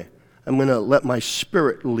going there. I'm going to let my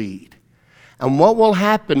spirit lead. And what will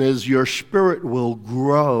happen is your spirit will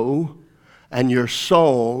grow and your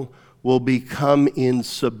soul will become in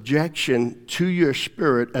subjection to your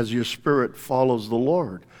spirit as your spirit follows the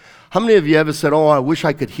Lord. How many of you ever said, I wish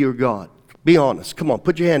I could hear God? Be honest. Come on,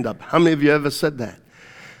 put your hand up. How many of you ever said that?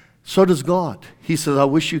 So does God. He says, I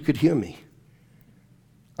wish you could hear me.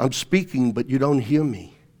 I'm speaking, but you don't hear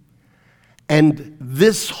me. And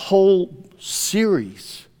this whole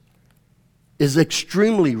series is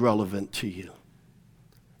extremely relevant to you.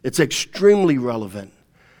 It's extremely relevant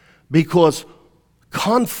because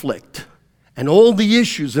conflict And all the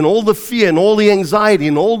issues and all the fear and all the anxiety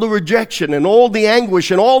and all the rejection and all the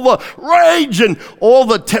anguish and all the rage and all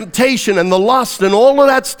the temptation and the lust and all of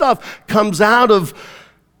that stuff comes out of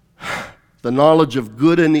the knowledge of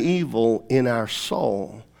good and evil in our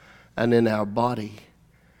soul and in our body.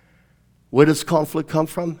 Where does conflict come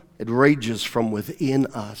from? It rages from within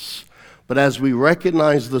us. But as we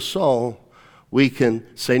recognize the soul, we can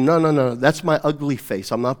say, no, that's my ugly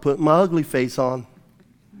face. I'm not putting my ugly face on.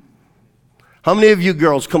 How many of you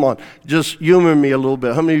girls, come on, just humor me a little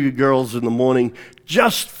bit. How many of you girls in the morning,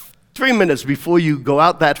 just 3 minutes before you go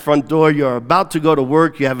out that front door, you're about to go to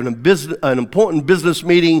work, you have an important business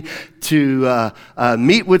meeting to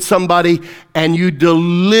meet with somebody, and you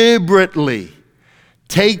deliberately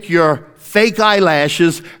take your fake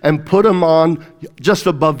eyelashes and put them on just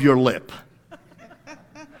above your lip.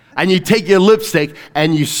 And you take your lipstick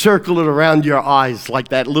and you circle it around your eyes like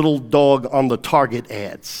that little dog on the Target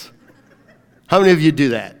ads. How many of you do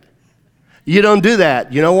that? You don't do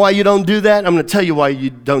that. You know why you don't do that? I'm going to tell you why you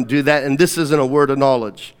don't do that, and this isn't a word of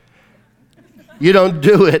knowledge. You don't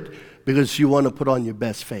do it because you want to put on your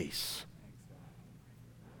best face.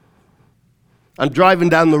 I'm driving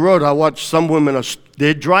down the road. I watch some women,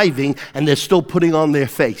 they're driving, and they're still putting on their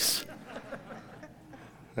face.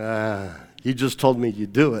 You just told me you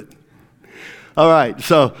do it. All right,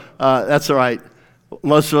 so that's all right.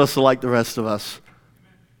 Most of us are like the rest of us.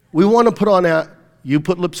 We want to put on you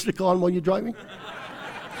put lipstick on while you're driving?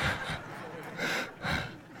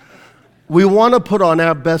 We want to put on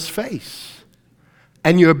our best face.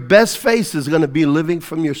 And your best face is going to be living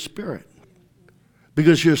from your spirit.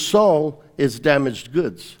 Because your soul is damaged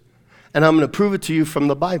goods. And I'm going to prove it to you from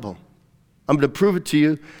the Bible. I'm going to prove it to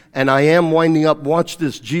you, and I am winding up. Watch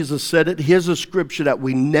this. Jesus said it. Here's a scripture that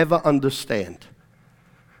we never understand.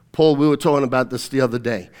 Paul, we were talking about this the other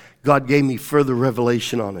day. God gave me further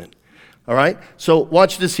revelation on it. All right? So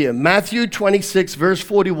watch this here. Matthew 26, verse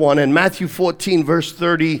 41, and Matthew 14, verse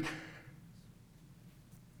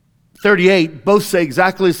 38, both say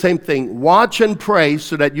exactly the same thing. Watch and pray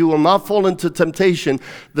so that you will not fall into temptation.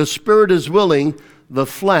 The spirit is willing, the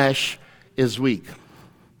flesh is weak.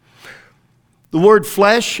 The word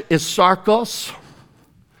flesh is sarkos,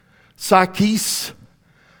 sarkis,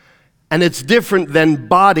 and it's different than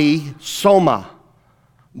body, soma.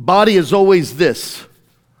 Body is always this.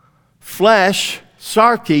 Flesh,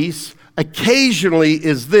 sarkis, occasionally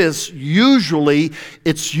is this. Usually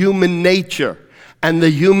it's human nature. And the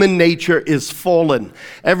human nature is fallen.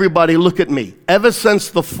 Everybody look at me. Ever since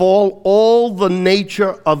the fall, all the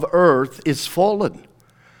nature of earth is fallen.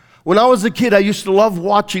 When I was a kid, I used to love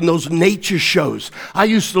watching those nature shows. I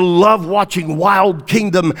used to love watching Wild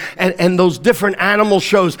Kingdom and those different animal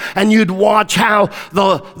shows. And you'd watch how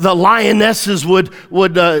the lionesses would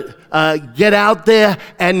get out there,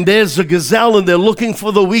 and there's a gazelle, and they're looking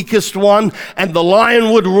for the weakest one. And the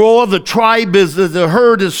lion would roar. The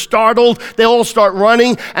herd is startled. They all start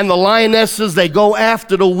running, and the lionesses, they go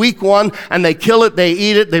after the weak one, and they kill it, they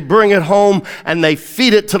eat it, they bring it home, and they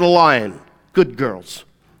feed it to the lion. Good girls.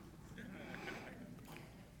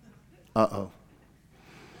 Uh-oh.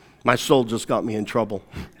 My soul just got me in trouble.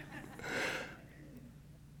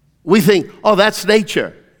 We think, oh, that's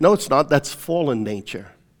nature. No, it's not. That's fallen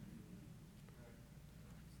nature.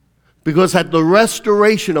 Because at the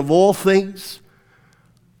restoration of all things,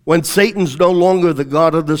 when Satan's no longer the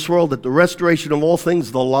God of this world, at the restoration of all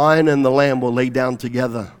things, the lion and the lamb will lay down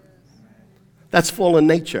together. That's fallen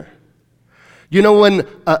nature. You know when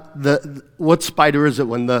what spider is it?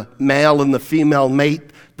 When the male and the female mate,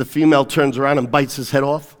 the female turns around and bites his head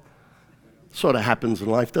off? Sort of happens in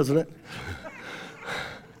life, doesn't it?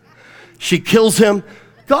 She kills him.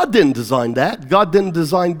 God didn't design that. God didn't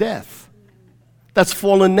design death. That's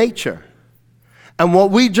fallen nature. And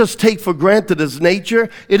what we just take for granted as nature,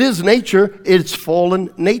 it's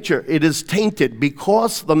fallen nature. It is tainted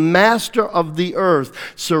because the master of the earth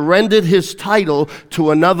surrendered his title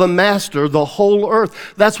to another master, the whole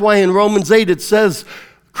earth. That's why in Romans 8 it says,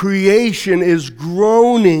 creation is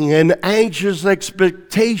groaning in anxious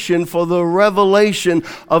expectation for the revelation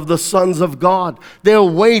of the sons of God. They're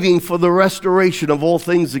waiting for the restoration of all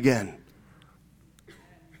things again.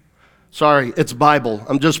 Sorry, it's Bible.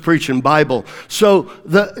 I'm just preaching Bible. So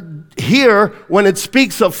here, when it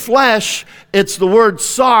speaks of flesh, it's the word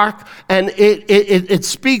sark, and it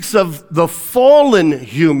speaks of the fallen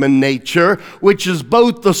human nature, which is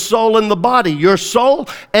both the soul and the body. Your soul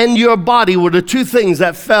and your body were the two things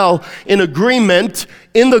that fell in agreement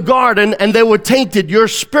in the garden, and they were tainted. Your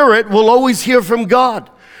spirit will always hear from God.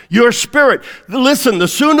 Your spirit. Listen, the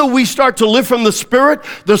sooner we start to live from the spirit,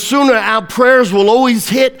 the sooner our prayers will always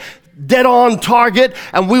hit dead on target,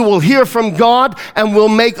 and we will hear from God, and we'll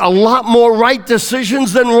make a lot more right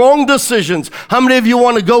decisions than wrong decisions. How many of you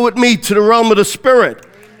want to go with me to the realm of the Spirit?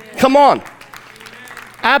 Come on.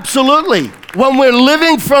 Absolutely. When we're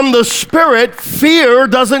living from the Spirit, fear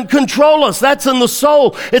doesn't control us. That's in the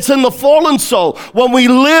soul. It's in the fallen soul. When we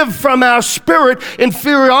live from our spirit,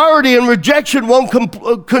 inferiority and rejection won't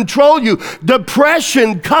control you.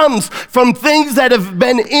 Depression comes from things that have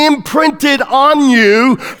been imprinted on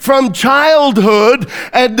you from childhood.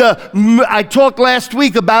 And I talked last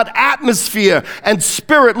week about atmosphere, and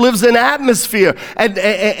spirit lives in atmosphere.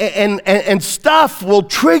 And stuff will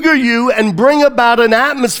trigger you and bring about an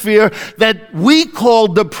atmosphere that we call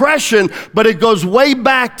depression, but it goes way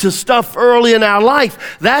back to stuff early in our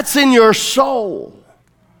life. That's in your soul.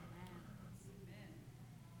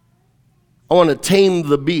 I want to tame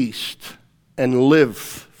the beast and live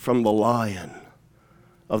from the lion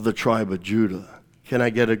of the tribe of Judah. Can I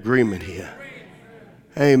get agreement here?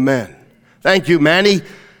 Amen. Thank you, Manny.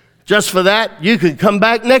 Just for that, you can come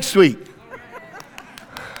back next week.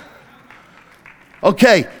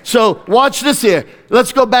 Okay, so watch this here.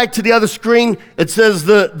 Let's go back to the other screen. It says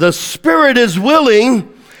the spirit is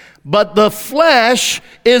willing, but the flesh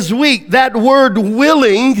is weak. That word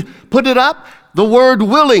willing, put it up. The word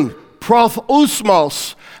willing,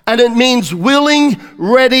 prothusmos, and it means willing,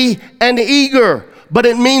 ready, and eager. But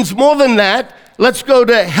it means more than that. Let's go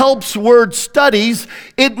to Helps Word Studies.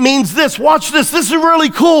 It means this. Watch this. This is really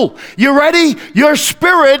cool. You ready? Your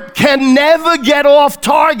spirit can never get off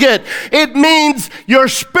target. It means your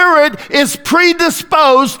spirit is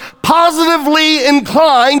predisposed, positively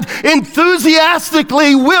inclined,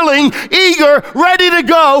 enthusiastically willing, eager, ready to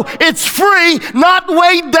go. It's free, not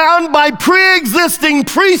weighed down by pre-existing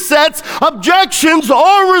presets, objections,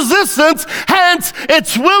 or resistance. Hence,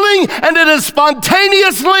 it's willing and it is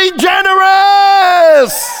spontaneously generous.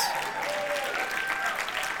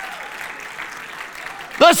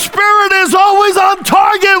 The spirit is always on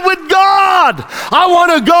target with God. I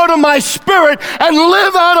want to go to my spirit and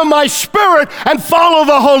live out of my spirit and follow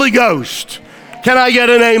the Holy Ghost. Can I get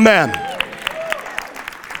an amen?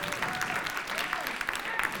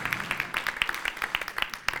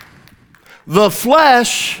 The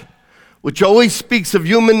flesh, which always speaks of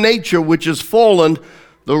human nature, which is fallen,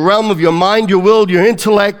 the realm of your mind, your will, your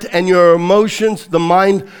intellect, and your emotions, the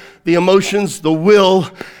mind, the emotions, the will,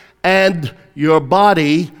 and your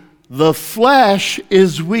body, the flesh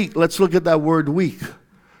is weak. Let's look at that word weak.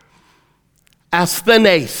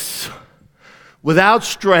 Asthenes, without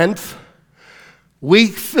strength,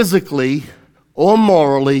 weak physically or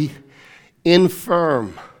morally,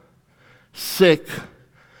 infirm, sick,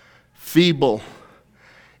 feeble,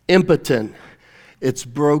 impotent. It's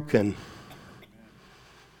broken.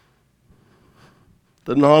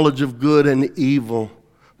 The knowledge of good and evil,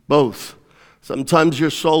 both. Sometimes your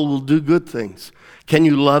soul will do good things. Can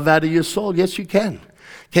you love out of your soul? Yes, you can.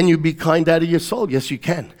 Can you be kind out of your soul? Yes, you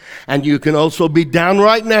can. And you can also be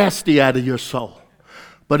downright nasty out of your soul.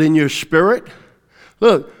 But in your spirit,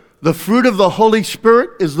 look, the fruit of the Holy Spirit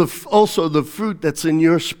is also the fruit that's in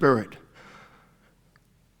your spirit.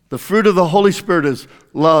 The fruit of the Holy Spirit is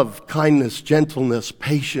love, kindness, gentleness,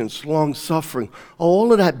 patience, long-suffering.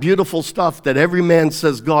 All of that beautiful stuff that every man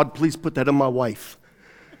says, God, please put that in my wife.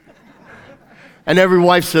 And every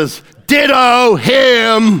wife says, ditto,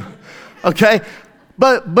 him. Okay?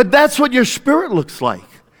 But that's what your spirit looks like.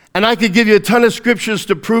 And I could give you a ton of scriptures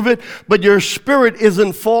to prove it, but your spirit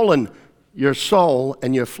isn't fallen. Your soul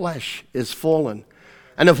and your flesh is fallen.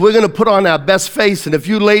 And if we're going to put on our best face, and if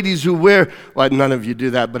you ladies who wear, well, none of you do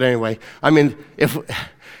that, but anyway, I mean,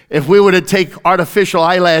 if we were to take artificial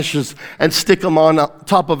eyelashes and stick them on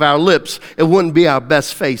top of our lips, it wouldn't be our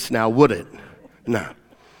best face now, would it? No.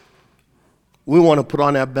 We want to put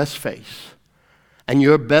on our best face. And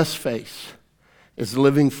your best face is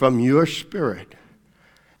living from your spirit.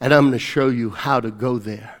 And I'm going to show you how to go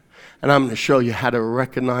there. And I'm going to show you how to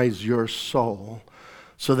recognize your soul,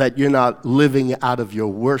 so that you're not living out of your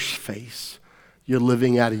worst face. You're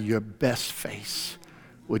living out of your best face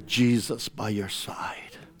with Jesus by your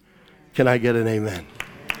side. Can I get an amen?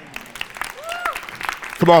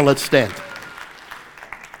 Come on, let's stand.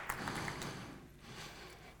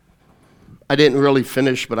 I didn't really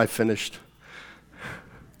finish, but I finished.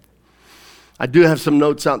 I do have some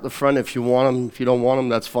notes out the front if you want them. If you don't want them,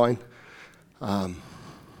 that's fine.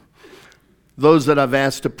 Those that I've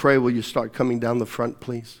asked to pray, will you start coming down the front,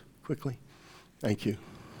 please, quickly? Thank you.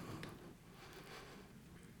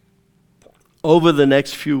 Over the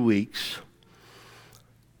next few weeks,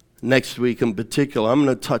 next week in particular, I'm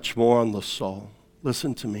going to touch more on the soul.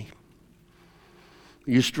 Listen to me.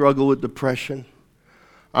 You struggle with depression.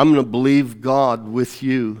 I'm going to believe God with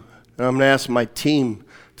you. And I'm going to ask my team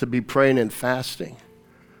to be praying and fasting.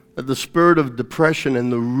 That the spirit of depression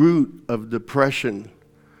and the root of depression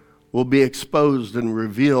will be exposed and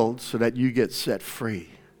revealed so that you get set free.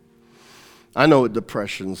 I know what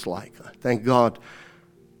depression's like. Thank God.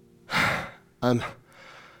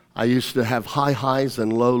 I used to have high highs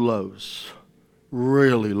and low lows.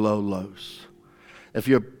 Really low lows. If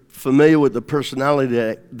you're familiar with the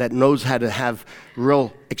personality that knows how to have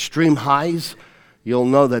real extreme highs, you'll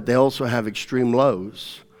know that they also have extreme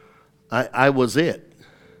lows. I was it.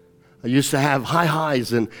 I used to have high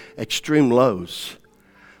highs and extreme lows.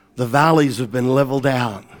 The valleys have been leveled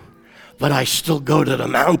out, but I still go to the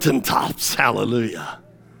mountaintops. Hallelujah.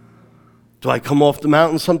 Do I come off the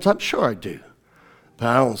mountain sometimes? Sure I do. But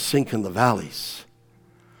I don't sink in the valleys.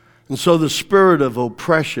 And so the spirit of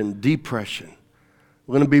oppression, depression,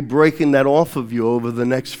 we're going to be breaking that off of you over the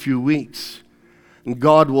next few weeks. And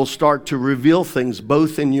God will start to reveal things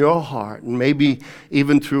both in your heart and maybe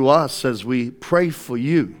even through us as we pray for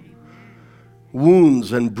you.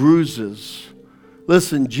 Wounds and bruises.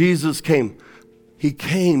 Listen, Jesus came. He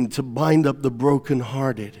came to bind up the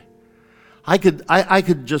brokenhearted. I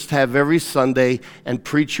could just have every Sunday and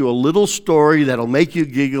preach you a little story that'll make you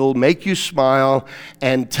giggle, make you smile,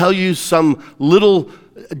 and tell you some little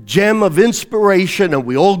gem of inspiration, and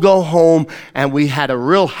we all go home and we had a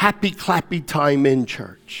real happy, clappy time in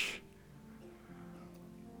church.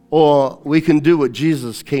 Or we can do what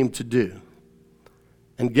Jesus came to do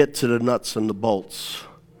and get to the nuts and the bolts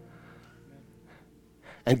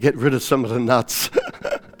and get rid of some of the nuts.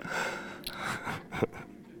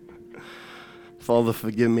 Father,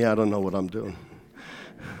 forgive me, I don't know what I'm doing.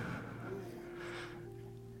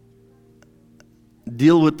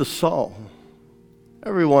 Deal with the soul.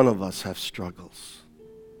 Every one of us have struggles.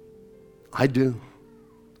 I do.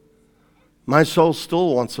 My soul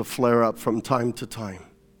still wants to flare up from time to time.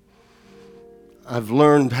 I've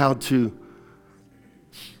learned how to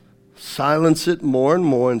silence it more and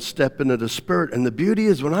more and step into the Spirit. And the beauty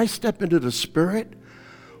is when I step into the Spirit,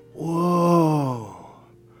 whoa,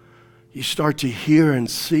 you start to hear and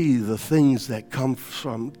see the things that come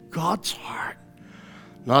from God's heart,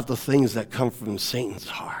 not the things that come from Satan's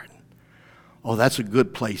heart. Oh, that's a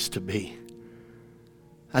good place to be.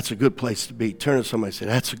 That's a good place to be. Turn to somebody and say,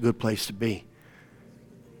 that's a good place to be.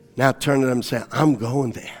 Now turn to them and say, I'm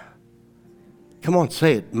going there. Come on,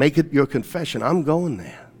 say it. Make it your confession. I'm going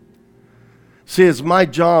there. See, it's my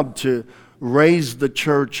job to raise the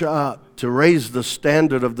church up, to raise the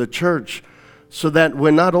standard of the church so that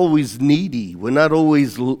we're not always needy. We're not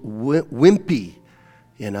always wimpy,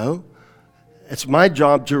 you know. It's my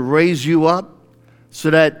job to raise you up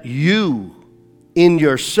so that you in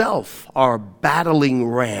yourself are a battling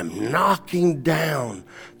ram, knocking down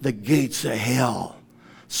the gates of hell,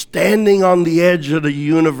 standing on the edge of the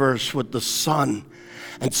universe with the sun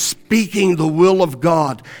and speaking the will of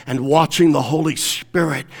God and watching the Holy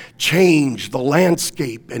Spirit change the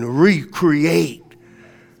landscape and recreate.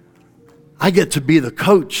 I get to be the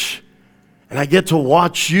coach, and I get to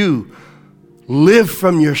watch you live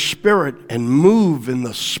from your spirit and move in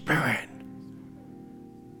the Spirit,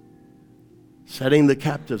 setting the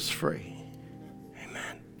captives free.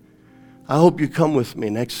 Amen. I hope you come with me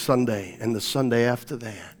next Sunday and the Sunday after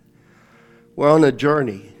that. We're on a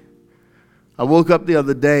journey. I woke up the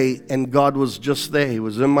other day and God was just there. He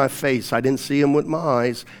was in my face. I didn't see him with my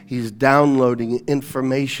eyes. He's downloading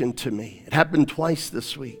information to me. It happened twice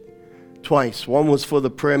this week. Twice. One was for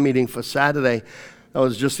the prayer meeting for Saturday. That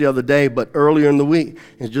was just the other day, but earlier in the week,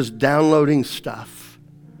 it's just downloading stuff.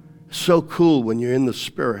 So cool when you're in the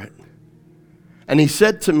Spirit. And he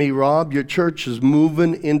said to me, Rob, your church is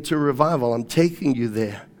moving into revival. I'm taking you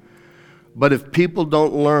there. But if people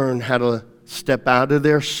don't learn how to step out of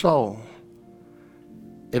their soul,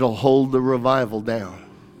 it'll hold the revival down.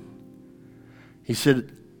 He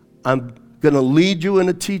said, I'm going to lead you in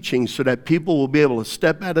a teaching so that people will be able to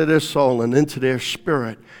step out of their soul and into their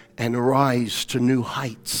spirit and rise to new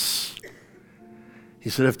heights. He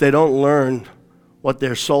said, if they don't learn what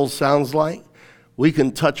their soul sounds like, we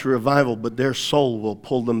can touch revival, but their soul will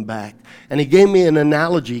pull them back. And he gave me an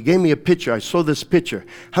analogy. He gave me a picture. I saw this picture.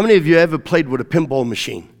 How many of you ever played with a pinball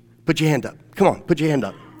machine? Put your hand up. Come on, put your hand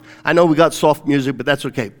up. I know we got soft music, but that's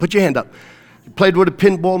okay. Put your hand up. You played with a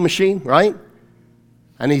pinball machine, right?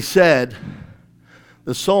 And he said,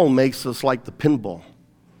 the soul makes us like the pinball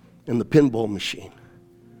in the pinball machine.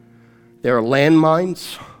 There are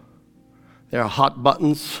landmines. There are hot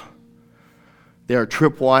buttons. There are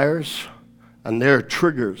tripwires. And there are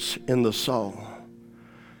triggers in the soul.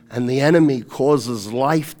 And the enemy causes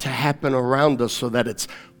life to happen around us so that it's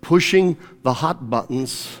pushing the hot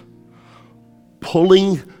buttons,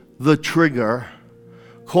 pulling the trigger,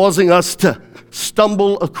 causing us to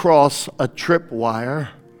stumble across a tripwire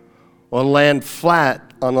or land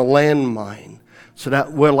flat on a landmine, so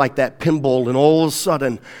that we're like that pinball, and all of a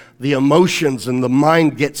sudden the emotions and the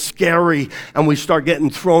mind get scary and we start getting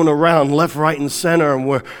thrown around left, right, and center,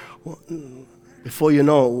 and before you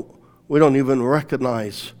know, we don't even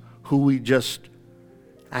recognize who we just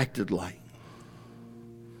acted like.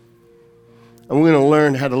 And we're going to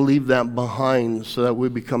learn how to leave that behind so that we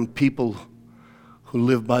become people who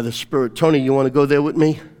live by the Spirit. Tony, you want to go there with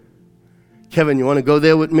me? Kevin, you want to go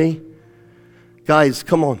there with me? Guys,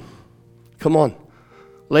 come on. Come on.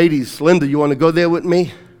 Ladies, Linda, you want to go there with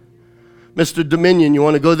me? Mr. Dominion, you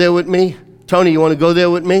want to go there with me? Tony, you want to go there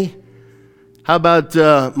with me? How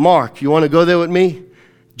about Mark, you want to go there with me?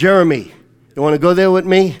 Jeremy, you want to go there with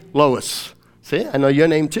me? Lois, see, I know your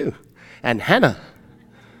name too. And Hannah.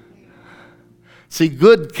 See,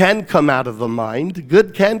 good can come out of the mind,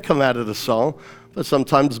 good can come out of the soul, but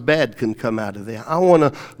sometimes bad can come out of there. I want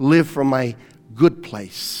to live from my good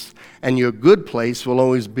place, and your good place will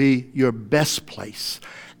always be your best place,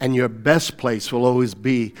 and your best place will always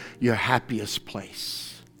be your happiest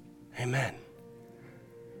place. Amen.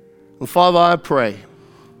 And Father, I pray,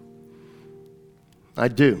 I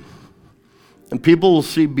do, and people will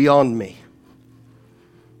see beyond me.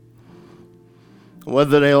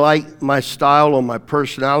 Whether they like my style or my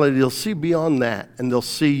personality, they'll see beyond that, and they'll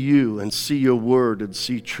see you and see your word and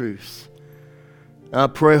see truth. And I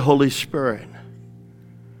pray, Holy Spirit,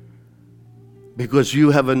 because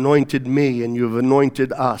you have anointed me and you have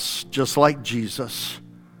anointed us, just like Jesus,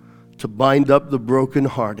 to bind up the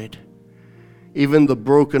brokenhearted, even the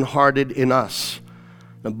brokenhearted in us,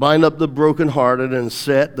 and bind up the brokenhearted and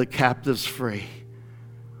set the captives free.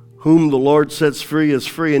 Whom the Lord sets free is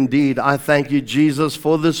free indeed. I thank you, Jesus,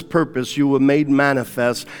 for this purpose you were made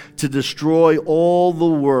manifest, to destroy all the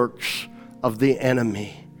works of the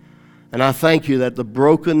enemy. And I thank you that the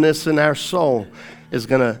brokenness in our soul is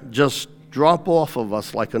going to just drop off of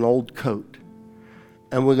us like an old coat.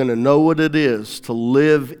 And we're going to know what it is to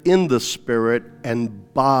live in the Spirit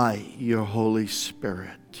and by your Holy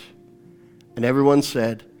Spirit. And everyone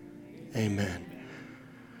said, amen.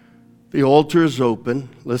 The altar is open.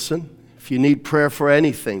 Listen, if you need prayer for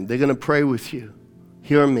anything, they're going to pray with you.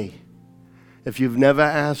 Hear me. If you've never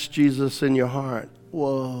asked Jesus in your heart,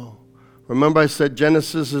 whoa. Remember I said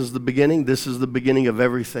Genesis is the beginning? This is the beginning of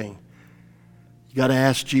everything. You got to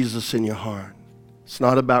ask Jesus in your heart. It's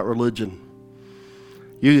not about religion.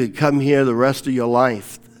 You could come here the rest of your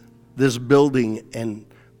life. This building and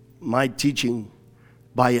my teaching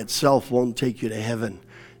by itself won't take you to heaven.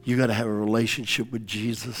 You got to have a relationship with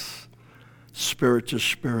Jesus. Spirit to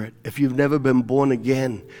spirit. If you've never been born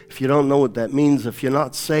again, if you don't know what that means, if you're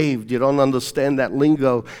not saved, you don't understand that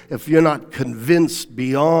lingo, if you're not convinced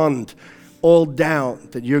beyond all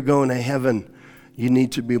doubt that you're going to heaven, you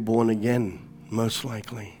need to be born again, most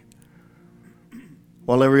likely.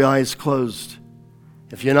 While every eye is closed,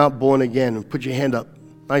 if you're not born again, put your hand up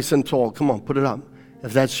nice and tall. Come on, put it up.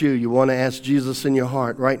 If that's you, you want to ask Jesus in your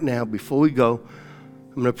heart right now, before we go,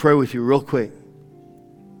 I'm going to pray with you real quick.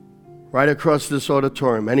 Right across this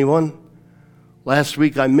auditorium. Anyone? Last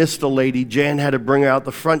week I missed a lady. Jan had to bring her out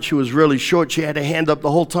the front. She was really short. She had her hand up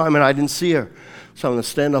the whole time and I didn't see her. So I'm going to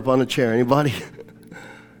stand up on a chair. Anybody?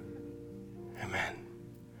 Amen.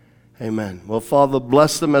 Amen. Well, Father,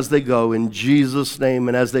 bless them as they go in Jesus' name.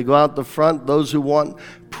 And as they go out the front, those who want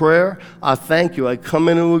prayer, I thank you. I come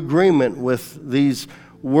into agreement with these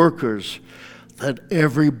workers that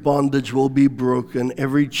every bondage will be broken,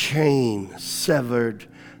 every chain severed,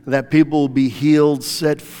 that people will be healed,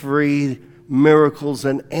 set free, miracles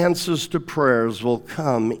and answers to prayers will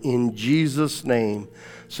come in Jesus' name,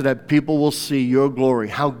 so that people will see your glory,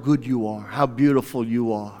 how good you are, how beautiful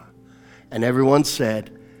you are. And everyone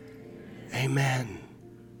said, amen,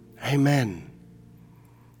 amen,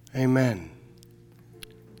 amen.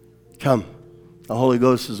 Come, the Holy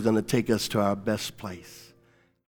Ghost is going to take us to our best place.